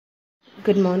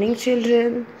Good morning,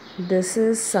 children. This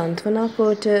is Santvana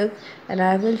Kotak, and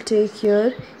I will take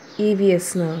your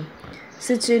EVS now.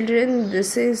 So, children,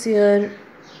 this is your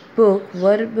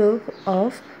workbook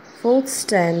of 4th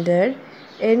standard,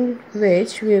 in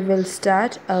which we will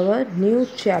start our new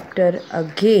chapter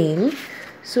again.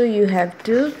 So, you have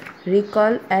to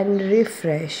recall and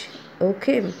refresh.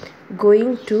 Okay,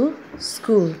 going to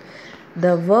school.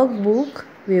 The workbook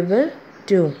we will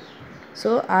do.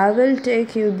 So I will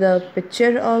take you the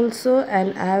picture also,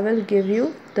 and I will give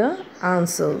you the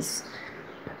answers.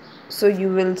 So you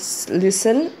will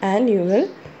listen and you will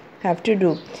have to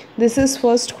do. This is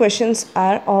first questions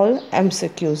are all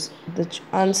MCQs. The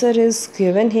answer is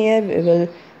given here. We will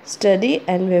study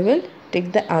and we will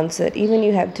take the answer. Even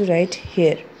you have to write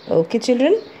here. Okay,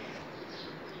 children?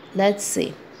 Let's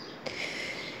see.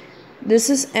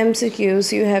 This is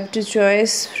MCQs. You have to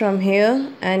choose from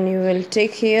here and you will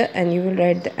take here and you will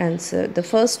write the answer. The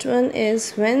first one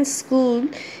is, when school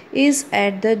is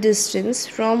at the distance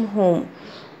from home,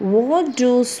 what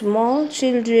do small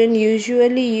children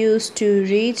usually use to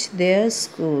reach their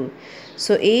school?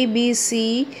 So A, B,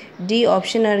 C, D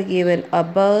option are given: a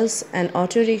bus, an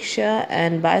auto rickshaw,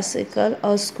 and bicycle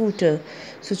or scooter.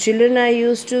 So children are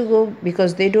used to go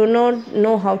because they do not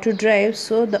know how to drive.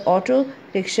 So the auto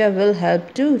rickshaw will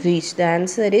help to reach. The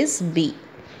answer is B.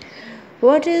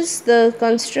 What is the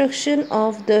construction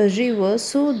of the river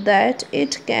so that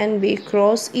it can be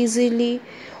crossed easily?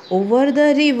 Over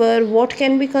the river, what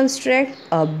can be constructed?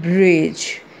 A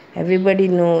bridge. Everybody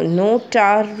know, no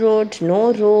tar road,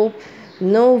 no rope,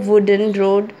 no wooden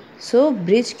road. So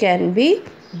bridge can be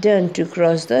done to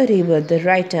cross the river. The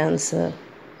right answer.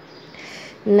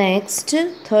 Next,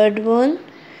 third one.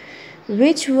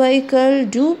 Which vehicle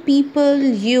do people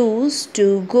use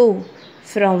to go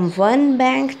from one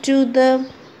bank to the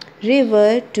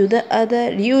river to the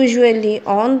other? Usually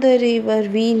on the river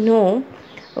we know,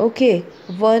 okay,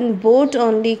 one boat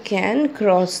only can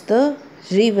cross the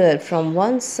river from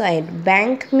one side.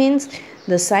 Bank means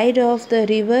the side of the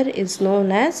river is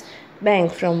known as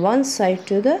bank, from one side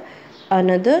to the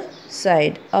another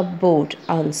side. A boat.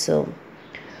 Answer.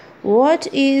 What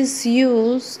is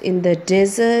used in the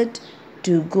desert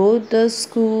to go to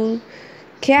school?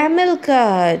 Camel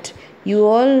cart. You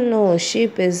all know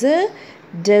sheep is a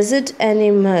desert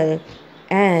animal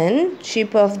and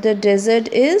sheep of the desert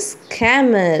is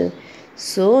camel.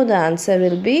 So the answer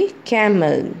will be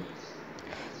camel.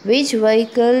 Which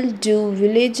vehicle do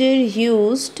villagers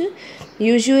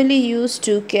usually use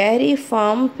to carry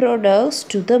farm products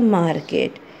to the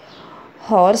market?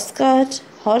 Horse cart.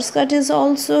 Horse cart is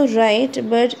also right,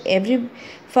 but every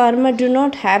farmer do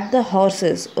not have the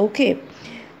horses. Okay.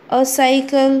 A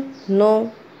cycle,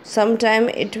 no. Sometime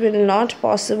it will not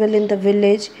possible in the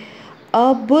village.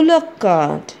 A bullock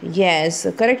cart. Yes,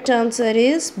 the correct answer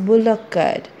is bullock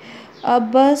cart. A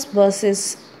bus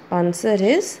is answer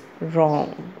is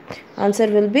wrong. Answer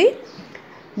will be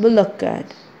bullock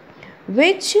cart.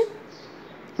 Which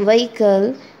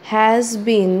vehicle has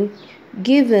been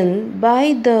given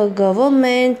by the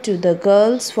government to the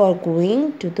girls for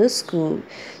going to the school?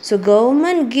 So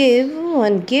government give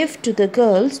one gift to the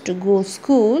girls to go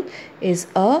school is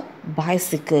a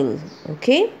bicycle.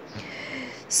 Okay.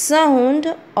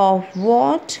 Sound of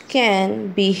what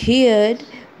can be heard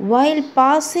while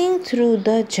passing through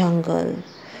the jungle?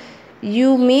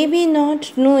 You may be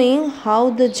not knowing how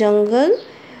the jungle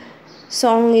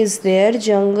song is there,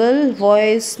 jungle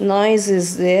voice noise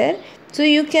is there. So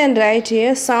you can write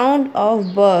here sound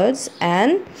of birds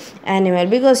and animal,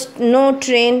 because no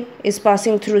train is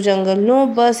passing through jungle, no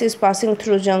bus is passing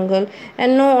through jungle,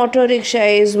 and no auto rickshaw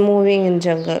is moving in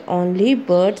jungle. Only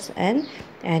birds and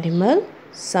animal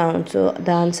sound. So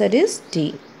the answer is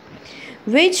D.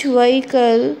 Which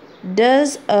vehicle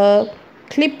does a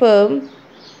clipper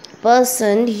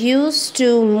person used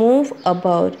to move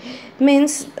about?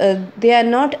 Means they are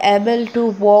not able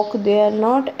to walk, they are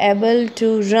not able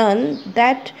to run.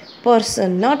 That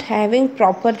person not having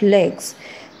proper legs.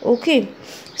 Okay,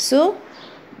 so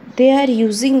they are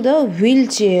using the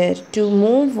wheelchair to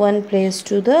move one place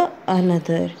to the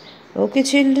another. Okay,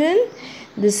 children,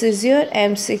 this is your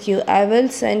MCQ. I will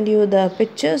send you the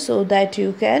picture so that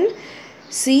you can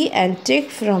see and take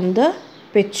from the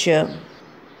picture.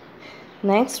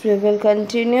 Next, we will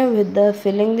continue with the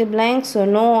filling the blanks. So,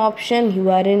 no option. You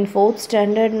are in 4th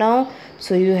standard now.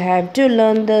 So, you have to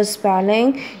learn the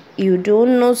spelling. You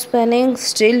don't know spelling.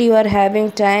 Still, you are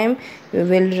having time. You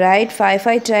will write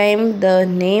 5 times the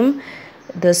name,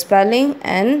 the spelling,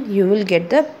 and you will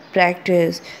get the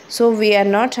practice. So, we are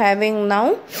not having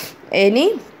now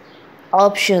any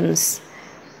options.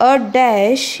 A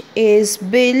dash is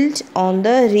built on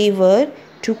the river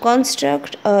to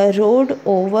construct a road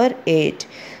over it.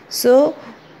 So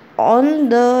on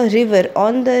the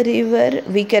river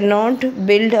we cannot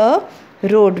build a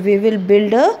road, we will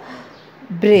build a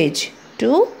bridge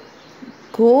to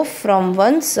go from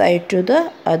one side to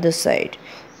the other side.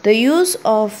 The use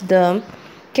of the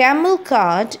camel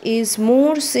cart is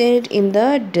more said in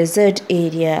the desert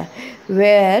area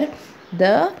where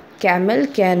the camel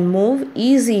can move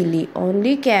easily.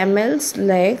 Only camel's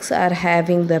legs are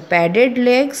having the padded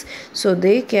legs, so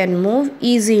they can move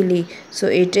easily. So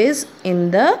it is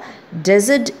in the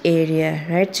desert area,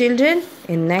 right children?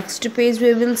 In next page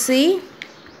we will see.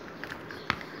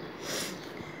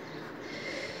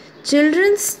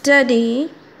 Children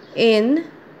study in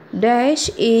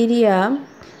dash area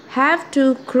have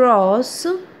to cross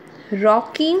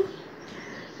rocky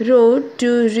road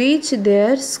to reach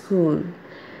their school.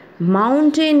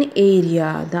 Mountain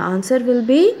area. The answer will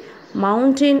be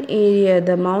mountain area.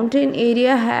 The mountain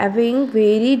area having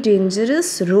very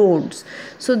dangerous roads,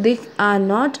 so they are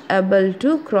not able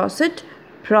to cross it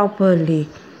properly.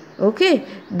 Okay,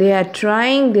 they are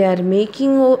trying, they are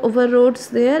making over roads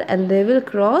there, and they will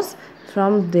cross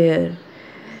from there.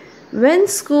 When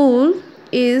school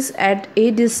is at a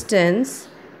distance,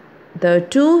 the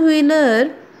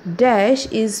two-wheeler dash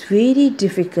is very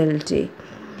difficult.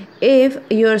 If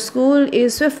your school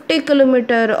is 50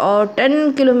 kilometer or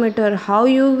 10 kilometer, how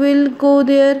you will go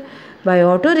there? By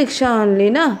auto rickshaw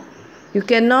only, na? You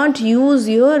cannot use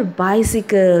your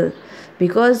bicycle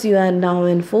because you are now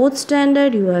in 4th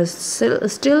standard, you are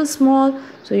still small,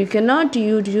 so you cannot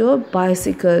use your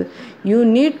bicycle. You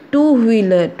need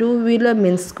two-wheeler. Two-wheeler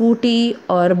means scooty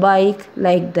or bike,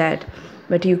 like that.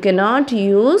 But you cannot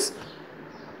use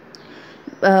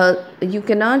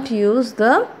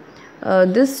the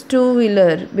this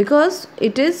two-wheeler because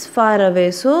it is far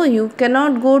away, so you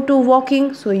cannot go to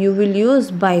walking, so you will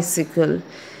use bicycle.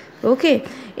 Okay,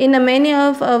 many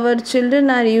of our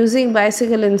children are using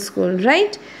bicycle in school,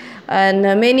 right? And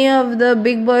many of the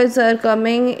big boys are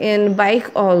coming in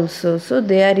bike also, so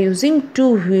they are using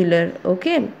two-wheeler.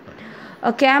 Okay,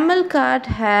 a camel cart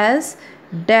has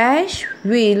dash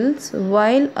wheels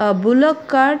while a bullock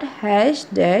cart has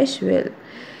dash wheel.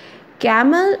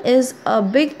 Camel is a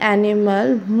big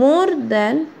animal, more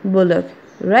than bullock,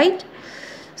 right?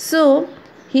 So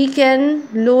he can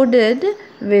load it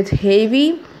with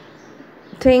heavy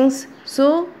things.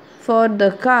 So for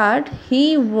the cart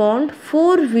he want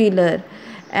four-wheeler,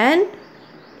 and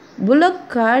bullock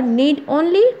cart need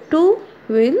only two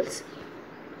wheels.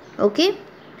 Okay,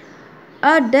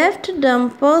 a deaf dumb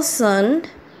person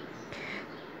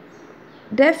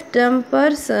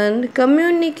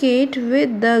communicate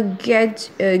with the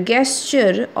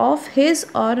gesture of his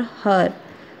or her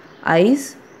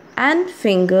eyes and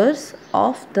fingers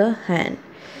of the hand.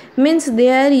 Means they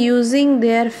are using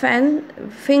their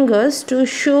fingers to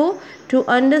show, to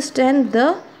understand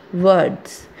the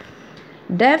words.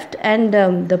 Deaf and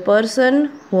dumb, the person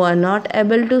who are not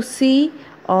able to see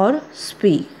or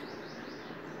speak.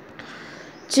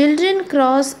 Children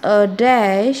cross a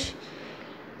dash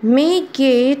may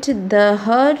get the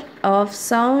heard of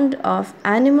sound of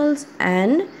animals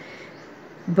and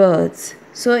birds.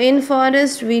 So in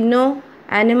forest we know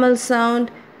animal sound,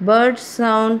 bird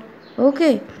sound.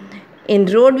 Okay, in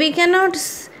road we cannot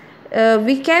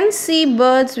we can see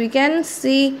birds, we can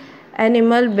see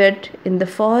animal, but in the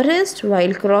forest,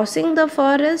 while crossing the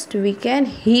forest, we can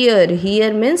hear.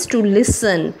 Hear means to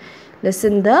listen.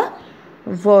 Listen the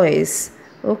voice.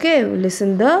 Okay,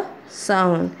 listen the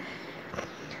sound.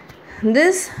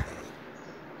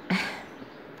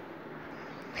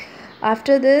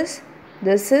 After this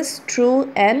is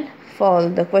true and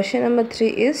false. The question number 3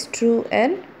 is true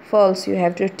and false. You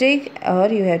have to take or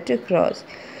you have to cross.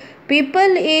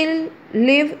 People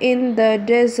live in the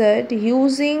desert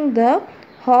using the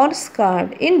horse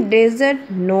cart. In desert,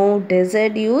 no,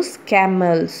 desert use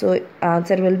camel. So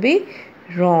answer will be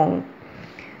wrong.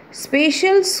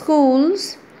 Special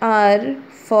schools are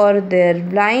for their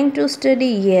blind to study.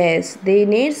 Yes, they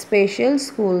need special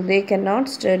school. They cannot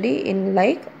study in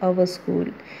like our school.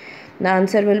 The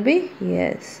answer will be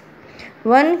yes.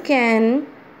 One can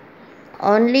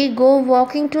only go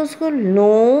walking to school.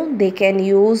 No, they can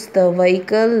use the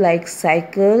vehicle like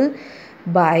cycle,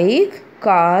 bike,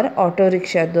 car, auto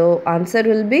rickshaw. The answer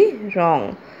will be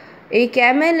wrong. A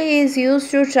camel is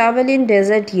used to travel in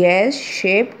desert. Yes,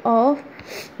 shape of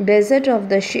desert of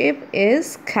the shape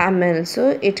is camel,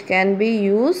 so it can be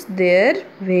used there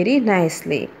very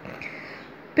nicely.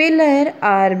 Pillar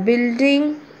are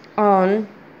building on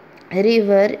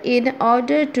river in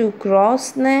order to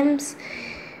cross them.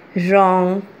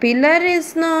 Wrong. Pillar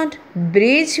is not.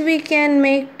 Bridge we can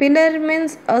make. Pillar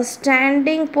means a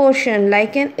standing portion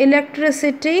like an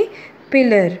electricity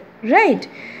pillar. Right?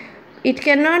 It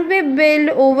cannot be built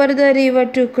over the river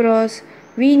to cross.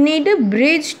 We need a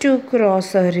bridge to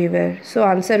cross a river. So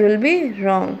answer will be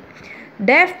wrong.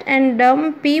 Deaf and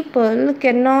dumb people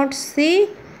cannot see.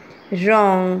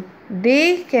 Wrong.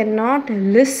 They cannot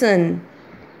listen.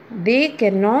 They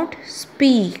cannot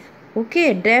speak.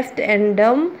 Okay, deaf and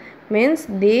dumb means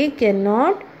they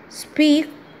cannot speak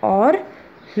or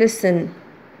listen.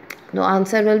 The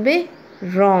answer will be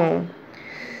wrong.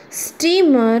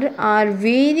 Steamer are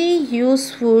very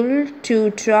useful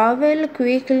to travel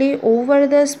quickly over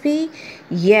the sea.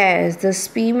 Yes, the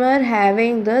steamer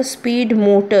having the speed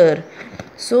motor,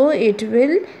 so it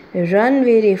will run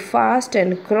very fast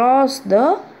and cross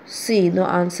the sea. The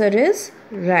answer is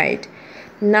right.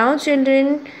 Now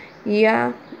children,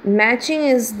 yeah, matching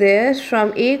is there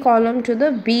from A column to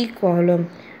the B column,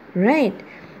 right?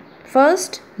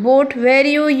 First, boat. Where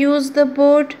you use the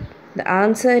boat? The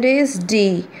answer is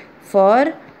D.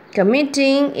 For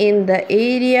committing in the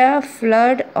area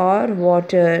flood or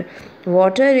water.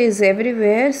 Water is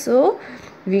everywhere, so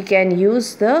we can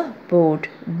use the boat.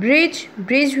 Bridge.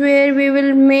 Bridge where we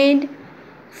will made?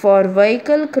 For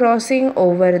vehicle crossing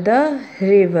over the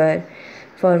river.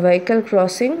 For vehicle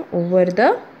crossing over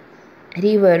the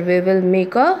river, we will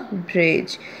make a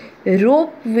bridge.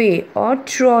 Ropeway or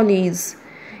trolleys.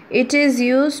 It is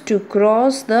used to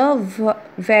cross the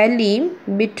valley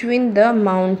between the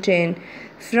mountain.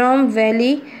 From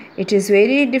valley, it is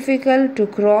very difficult to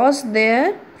cross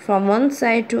there from one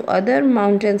side to other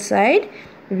mountain side.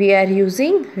 We are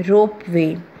using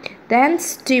ropeway. Then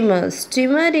steamer.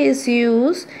 Steamer is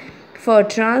used for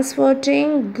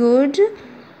transporting goods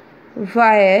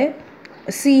via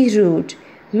sea route.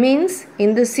 Means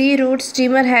in the sea route,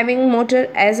 steamer having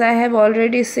motor, as I have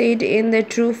already said in the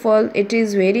true false, it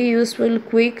is very useful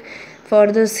quick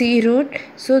for the sea route.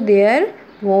 So they are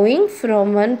moving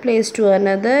from one place to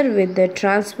another with the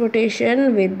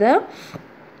transportation, with the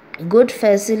good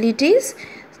facilities.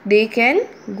 They can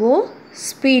go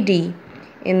speedy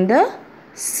in the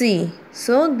sea.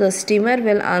 So the steamer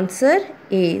will answer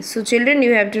A. So children,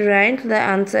 you have to write the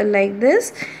answer like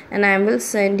this, and I will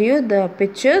send you the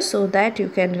picture so that you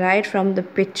can write from the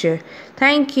picture.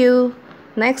 Thank you.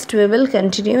 Next we will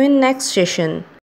continue in next session.